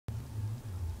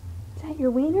want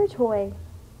your wiener toy.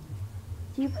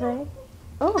 Do you play?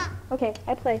 Oh, okay,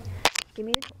 I play. Give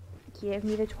me the toy. Give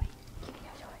me the toy. Give me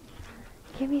the toy.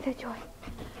 Give me the toy.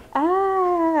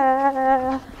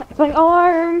 Ah, it's my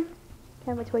arm. Can I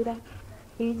have my toy back?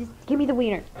 You just give me the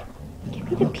wiener. Give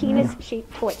me the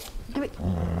penis-shaped toy. Give it.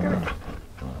 Give it.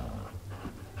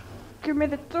 Give me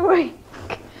the toy.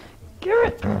 Give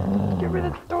it. Give me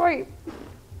the toy.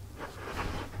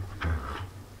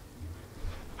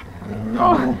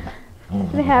 Oh.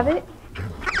 Can I have it?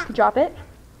 Drop it.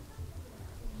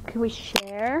 Can we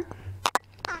share?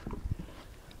 Okay,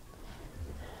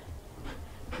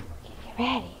 get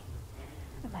ready.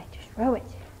 I might just throw it.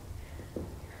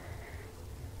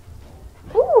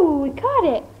 Ooh, we caught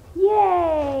it.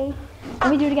 Yay.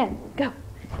 Let me do it again. Go.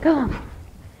 Go on.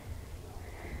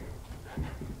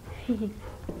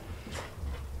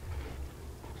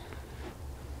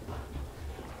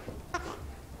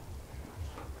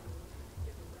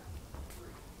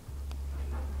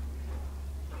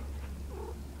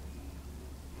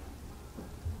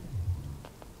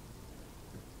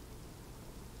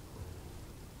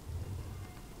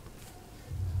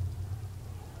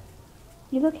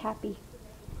 You look happy.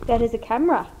 That is a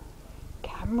camera.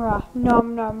 Camera.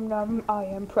 Nom nom nom. I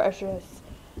am precious.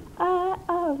 I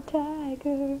am a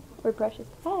tiger. Or precious.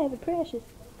 I am a precious.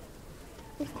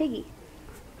 Where's Tiggy?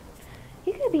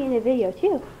 He's gonna be in the video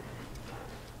too.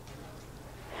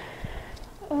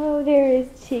 Oh, there is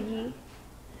Tiggy.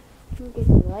 Let me get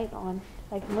the light on.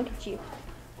 I can look at you.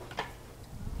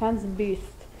 Handsome beast.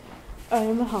 I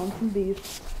am a handsome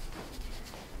beast.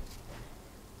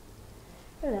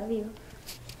 I love you.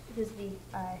 This is the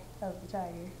eye of the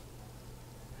tiger.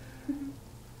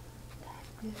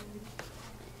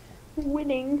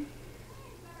 Winning.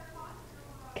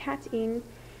 Catting.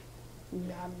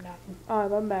 Nom nom.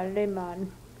 I'm a manly man.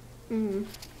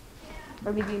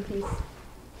 Let me be in peace.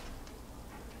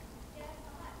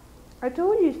 I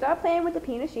told you, stop playing with the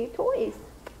penis-shaped toys.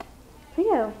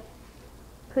 Cleo.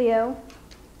 Cleo.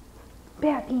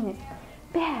 Bad penis.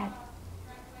 Bad.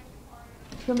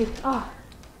 Show me. Oh.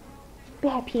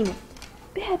 Bad penis.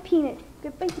 Bad penis.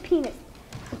 Good bite the penis.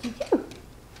 What you do?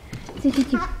 What you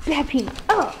do? Bad penis.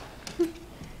 Oh.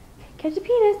 Catch the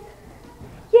penis.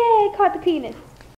 Yay, caught the penis.